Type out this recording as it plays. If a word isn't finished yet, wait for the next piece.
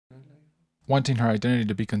Wanting her identity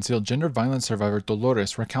to be concealed, gender violence survivor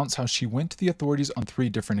Dolores recounts how she went to the authorities on 3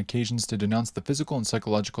 different occasions to denounce the physical and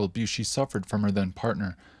psychological abuse she suffered from her then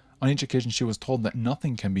partner. On each occasion, she was told that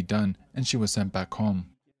nothing can be done, and she was sent back home.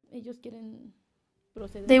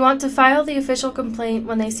 They want to file the official complaint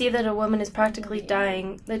when they see that a woman is practically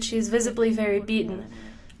dying, that she is visibly very beaten.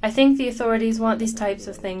 I think the authorities want these types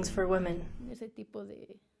of things for women.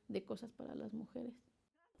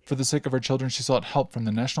 For the sake of her children, she sought help from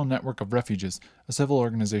the National Network of Refuges, a civil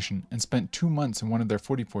organization, and spent 2 months in one of their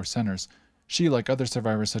 44 centers. She, like other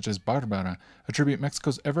survivors such as Barbara, attribute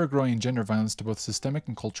Mexico's ever-growing gender violence to both systemic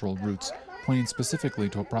and cultural roots, pointing specifically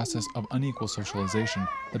to a process of unequal socialization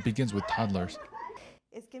that begins with toddlers.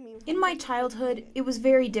 In my childhood, it was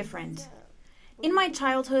very different. In my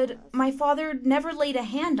childhood, my father never laid a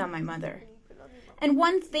hand on my mother. And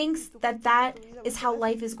one thinks that that is how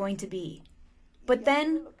life is going to be. But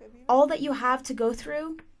then, all that you have to go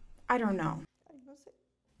through, I don't know.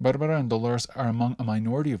 Barbara and Dolores are among a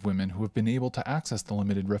minority of women who have been able to access the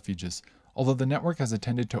limited refuges. Although the network has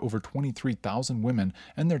attended to over 23,000 women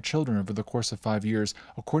and their children over the course of 5 years,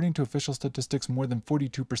 according to official statistics, more than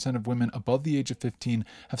 42% of women above the age of 15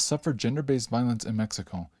 have suffered gender-based violence in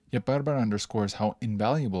Mexico. Yet Barbara underscores how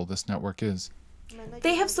invaluable this network is.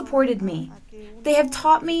 They have supported me. They have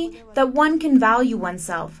taught me that one can value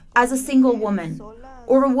oneself as a single woman,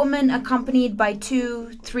 or a woman accompanied by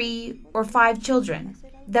 2, 3, or 5 children,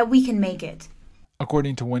 that we can make it.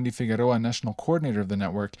 According to Wendy Figueroa, national coordinator of the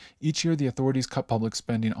network, each year the authorities cut public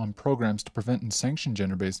spending on programs to prevent and sanction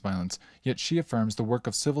gender-based violence, yet she affirms the work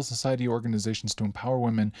of civil society organizations to empower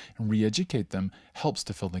women and re-educate them helps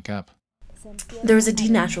to fill the gap. There is a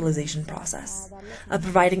denaturalization process of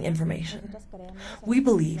providing information. We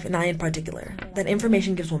believe, and I in particular, that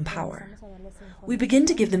information gives one power. We begin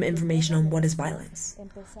to give them information on what is violence,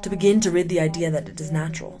 to begin to rid the idea that it is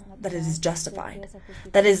natural, that it is justified,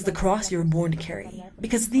 that it is the cross you were born to carry,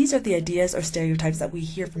 because these are the ideas or stereotypes that we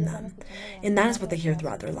hear from them, and that is what they hear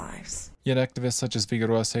throughout their lives. Yet activists such as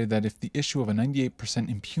Figueroa say that if the issue of a 98%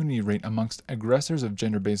 impunity rate amongst aggressors of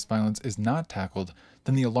gender-based violence is not tackled,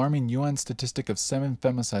 then the alarming UN statistic of 7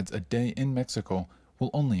 femicides a day in Mexico will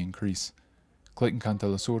only increase. Clayton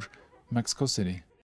Cantelesur, Mexico City.